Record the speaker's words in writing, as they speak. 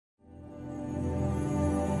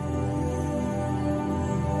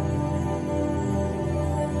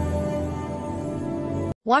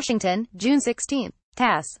Washington, June 16.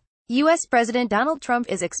 TASS. U.S. President Donald Trump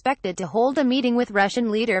is expected to hold a meeting with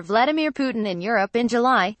Russian leader Vladimir Putin in Europe in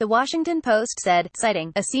July, The Washington Post said,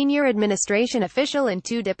 citing a senior administration official and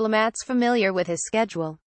two diplomats familiar with his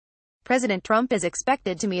schedule. President Trump is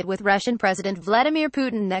expected to meet with Russian President Vladimir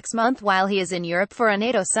Putin next month while he is in Europe for a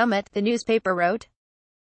NATO summit, the newspaper wrote.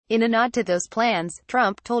 In a nod to those plans,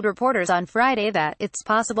 Trump told reporters on Friday that it's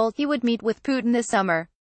possible he would meet with Putin this summer.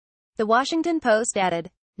 The Washington Post added,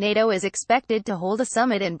 NATO is expected to hold a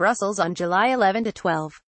summit in Brussels on July 11 to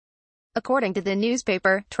 12. According to the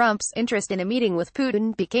newspaper, Trump's interest in a meeting with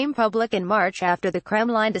Putin became public in March after the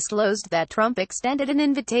Kremlin disclosed that Trump extended an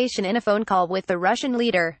invitation in a phone call with the Russian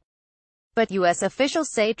leader. But U.S.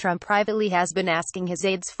 officials say Trump privately has been asking his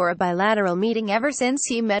aides for a bilateral meeting ever since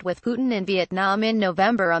he met with Putin in Vietnam in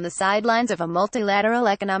November on the sidelines of a multilateral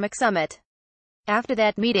economic summit. After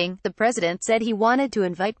that meeting, the president said he wanted to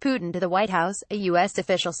invite Putin to the White House, a U.S.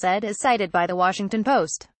 official said, as cited by The Washington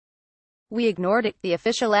Post. We ignored it, the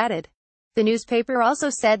official added. The newspaper also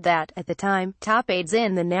said that, at the time, top aides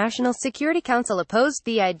in the National Security Council opposed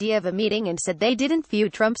the idea of a meeting and said they didn't view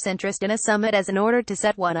Trump's interest in a summit as an order to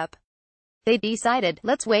set one up. They decided,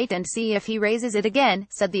 let's wait and see if he raises it again,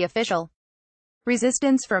 said the official.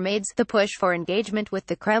 Resistance from aides. The push for engagement with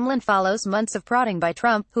the Kremlin follows months of prodding by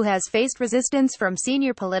Trump, who has faced resistance from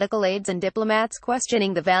senior political aides and diplomats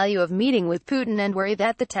questioning the value of meeting with Putin and worry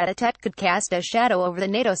that the tete-a-tete could cast a shadow over the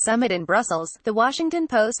NATO summit in Brussels, The Washington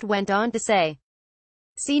Post went on to say.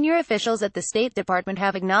 Senior officials at the State Department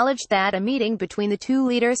have acknowledged that a meeting between the two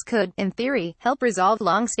leaders could, in theory, help resolve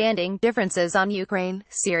long-standing differences on Ukraine,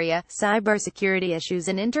 Syria, cybersecurity issues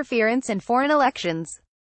and interference in foreign elections.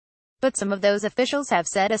 But some of those officials have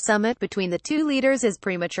said a summit between the two leaders is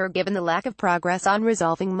premature given the lack of progress on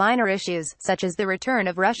resolving minor issues, such as the return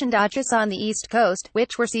of Russian dachas on the East Coast,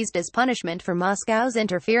 which were seized as punishment for Moscow's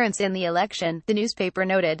interference in the election, the newspaper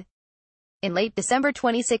noted. In late December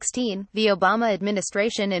 2016, the Obama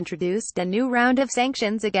administration introduced a new round of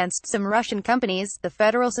sanctions against some Russian companies, the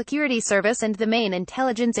Federal Security Service and the main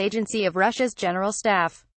intelligence agency of Russia's general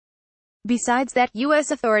staff. Besides that,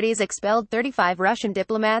 U.S. authorities expelled 35 Russian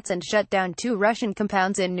diplomats and shut down 2 Russian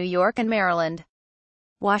compounds in New York and Maryland.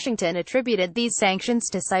 Washington attributed these sanctions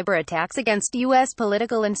to cyber attacks against U.S.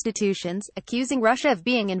 political institutions, accusing Russia of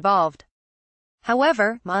being involved.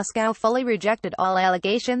 However, Moscow fully rejected all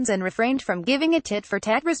allegations and refrained from giving a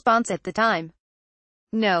tit-for-tat response at the time.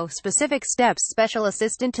 No specific steps. Special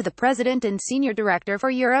Assistant to the President and Senior Director for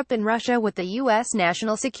Europe and Russia with the U.S.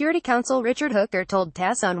 National Security Council Richard Hooker told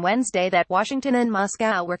TASS on Wednesday that Washington and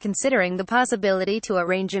Moscow were considering the possibility to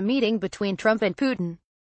arrange a meeting between Trump and Putin.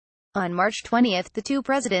 On March 20, the two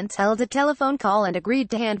presidents held a telephone call and agreed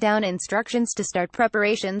to hand down instructions to start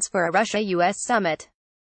preparations for a Russia-U.S. summit.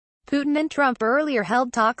 Putin and Trump earlier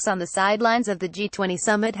held talks on the sidelines of the G20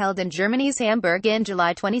 summit held in Germany's Hamburg in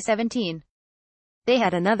July 2017. They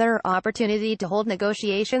had another opportunity to hold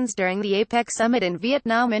negotiations during the APEC summit in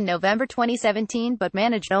Vietnam in November 2017 but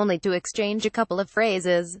managed only to exchange a couple of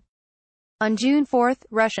phrases. On June 4,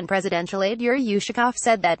 Russian presidential aide Yuri Ushakov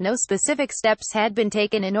said that no specific steps had been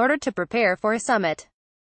taken in order to prepare for a summit.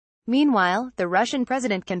 Meanwhile, the Russian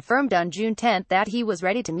president confirmed on June 10 that he was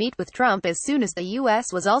ready to meet with Trump as soon as the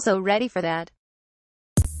U.S. was also ready for that.